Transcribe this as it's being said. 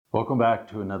Welcome back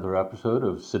to another episode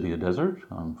of City of Desert.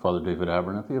 I'm Father David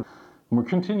Abernethy, and we're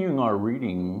continuing our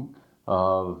reading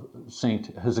of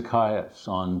St. Hesychius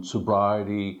on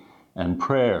sobriety and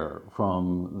prayer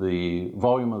from the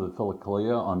volume of the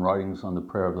Philokalia on Writings on the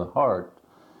Prayer of the Heart.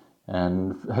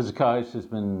 And Hesychius has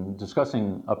been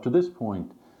discussing up to this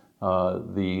point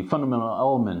the fundamental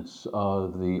elements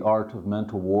of the art of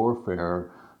mental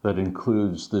warfare that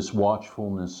includes this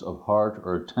watchfulness of heart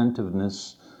or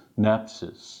attentiveness,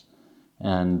 nepsis.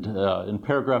 And in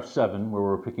paragraph 7, where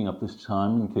we're picking up this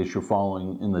time, in case you're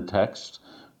following in the text,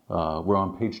 we're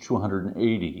on page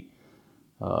 280.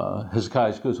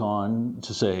 Hesychius goes on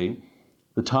to say,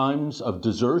 the times of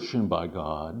desertion by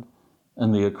God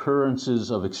and the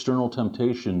occurrences of external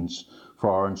temptations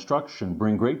for our instruction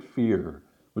bring great fear,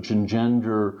 which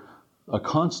engender a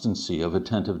constancy of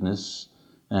attentiveness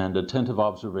and attentive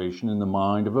observation in the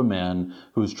mind of a man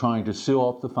who is trying to seal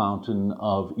up the fountain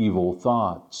of evil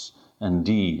thoughts and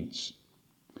deeds.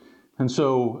 And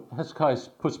so Hesychius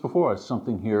puts before us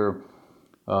something here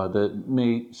that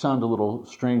may sound a little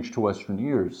strange to Western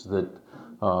ears, that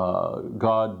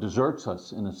God deserts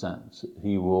us in a sense.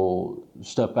 He will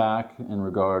step back in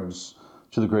regards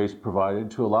to the grace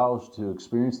provided to allow us to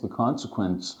experience the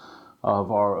consequence of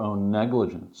our own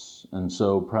negligence, and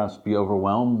so perhaps be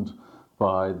overwhelmed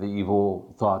by the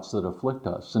evil thoughts that afflict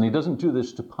us. And he doesn't do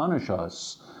this to punish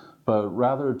us, but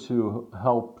rather to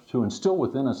help to instill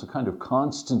within us a kind of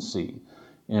constancy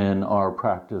in our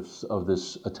practice of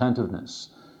this attentiveness.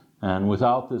 And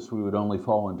without this, we would only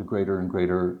fall into greater and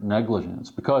greater negligence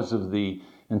because of the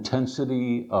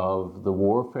intensity of the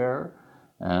warfare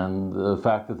and the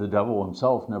fact that the devil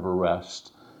himself never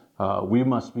rests. We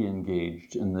must be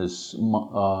engaged in this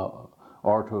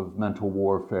art of mental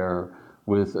warfare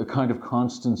with a kind of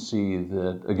constancy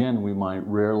that, again, we might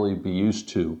rarely be used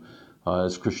to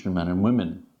as Christian men and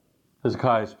women.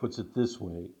 Hesychius puts it this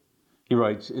way. He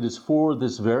writes, "It is for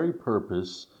this very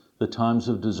purpose that times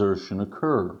of desertion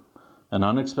occur, and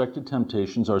unexpected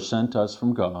temptations are sent us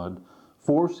from God,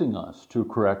 forcing us to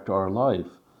correct our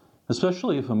life,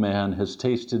 especially if a man has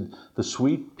tasted the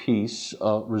sweet peace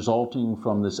resulting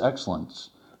from this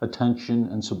excellence, attention,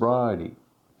 and sobriety,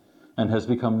 and has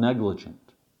become negligent.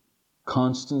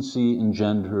 Constancy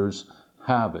engenders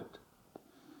habit.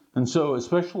 And so,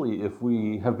 especially if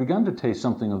we have begun to taste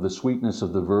something of the sweetness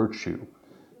of the virtue,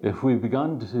 if we've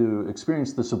begun to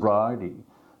experience the sobriety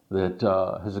that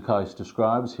Hesychius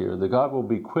describes here, that God will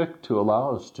be quick to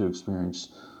allow us to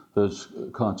experience those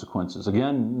consequences.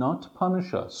 Again, not to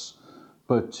punish us,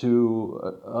 but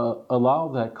to allow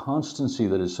that constancy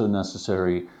that is so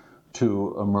necessary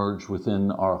to emerge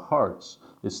within our hearts.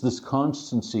 It's this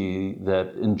constancy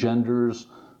that engenders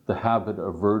the habit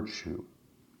of virtue.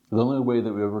 The only way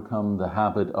that we overcome the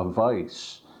habit of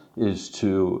vice is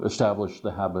to establish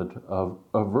the habit of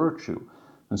virtue.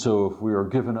 And so if we are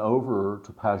given over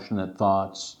to passionate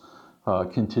thoughts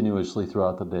continuously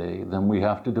throughout the day, then we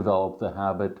have to develop the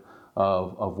habit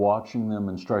of watching them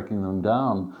and striking them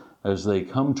down as they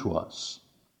come to us.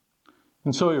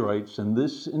 And so he writes, and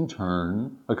this in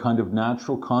turn, a kind of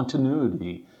natural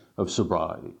continuity of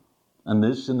sobriety. And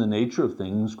this, in the nature of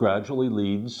things, gradually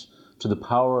leads to the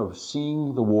power of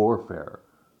seeing the warfare,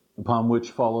 upon which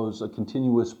follows a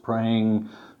continuous praying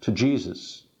to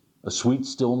Jesus, a sweet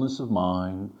stillness of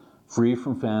mind, free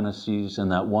from fantasies,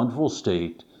 and that wonderful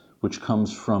state which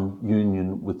comes from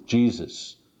union with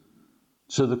Jesus.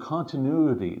 So the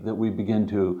continuity that we begin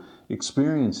to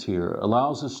experience here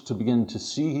allows us to begin to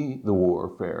see the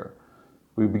warfare.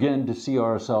 We begin to see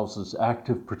ourselves as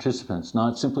active participants,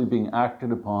 not simply being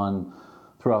acted upon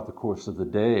throughout the course of the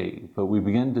day, but we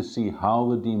begin to see how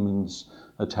the demons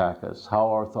attack us, how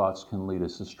our thoughts can lead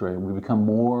us astray. We become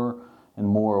more and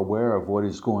more aware of what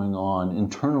is going on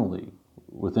internally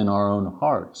within our own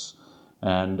hearts.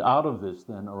 And out of this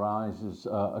then arises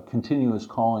a continuous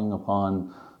calling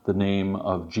upon the name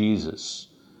of Jesus,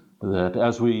 that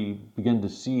as we begin to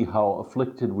see how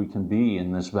afflicted we can be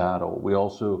in this battle, we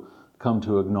also come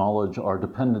to acknowledge our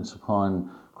dependence upon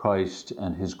Christ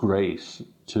and his grace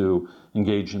to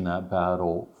engage in that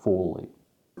battle fully.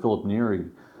 Philip Neri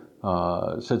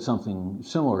said something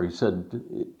similar. He said,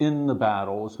 in the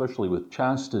battle, especially with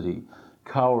chastity,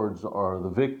 cowards are the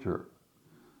victor,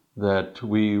 that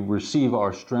we receive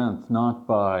our strength not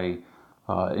by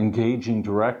engaging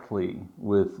directly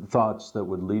with thoughts that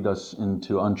would lead us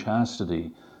into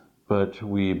unchastity, but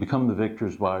we become the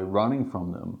victors by running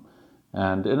from them.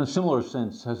 And in a similar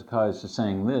sense, Hesychius is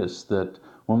saying this, that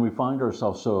when we find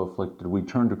ourselves so afflicted, we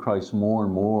turn to Christ more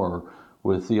and more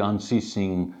with the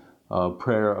unceasing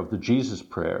prayer of the Jesus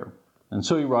prayer. And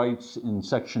so he writes in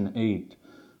section 8,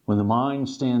 When the mind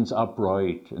stands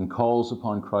upright and calls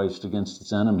upon Christ against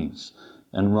its enemies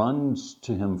and runs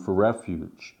to him for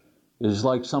refuge, it is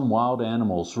like some wild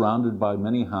animal surrounded by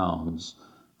many hounds,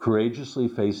 courageously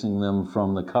facing them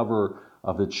from the cover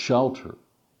of its shelter.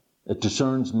 It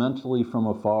discerns mentally from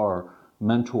afar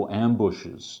mental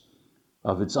ambushes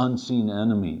of its unseen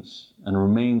enemies and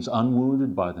remains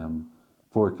unwounded by them,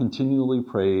 for it continually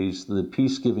prays the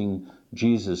peace-giving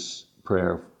Jesus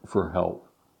prayer for help.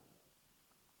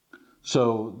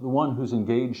 So the one who's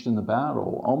engaged in the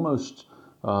battle almost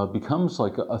becomes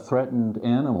like a threatened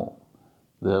animal,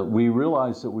 that we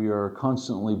realize that we are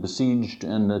constantly besieged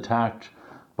and attacked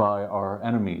by our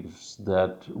enemies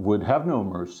that would have no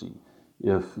mercy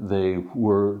if they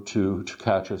were to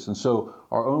catch us. And so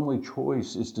our only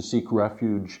choice is to seek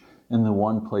refuge in the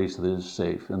one place that is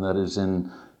safe, and that is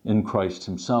in Christ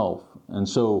himself. And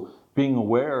so being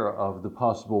aware of the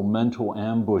possible mental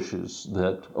ambushes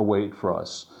that await for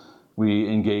us, we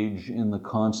engage in the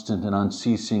constant and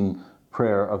unceasing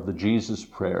prayer of the Jesus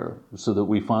prayer, so that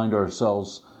we find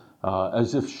ourselves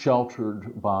as if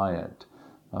sheltered by it,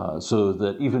 so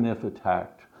that even if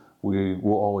attacked, we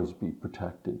will always be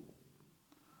protected.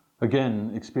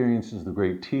 Again, experience is the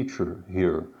great teacher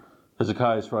here.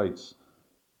 Hesychius writes,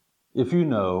 "If you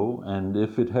know, and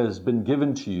if it has been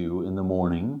given to you in the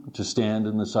morning to stand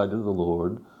in the sight of the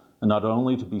Lord, and not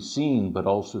only to be seen, but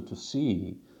also to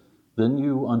see, then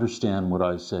you understand what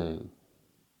I say.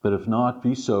 But if not,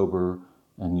 be sober,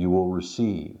 and you will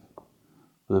receive."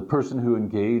 The person who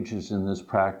engages in this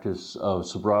practice of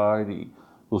sobriety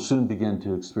will soon begin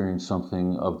to experience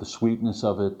something of the sweetness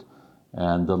of it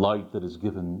and the light that is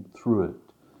given through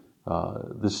it.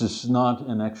 This is not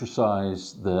an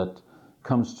exercise that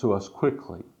comes to us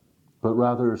quickly, but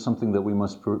rather something that we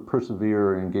must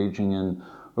persevere engaging in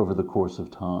over the course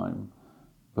of time.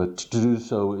 But to do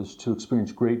so is to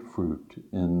experience great fruit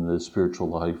in the spiritual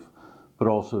life, but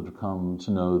also to come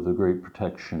to know the great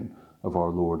protection of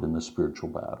our Lord in the spiritual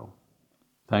battle.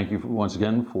 Thank you once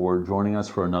again for joining us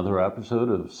for another episode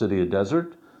of City of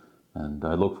Desert, and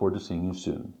I look forward to seeing you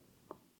soon.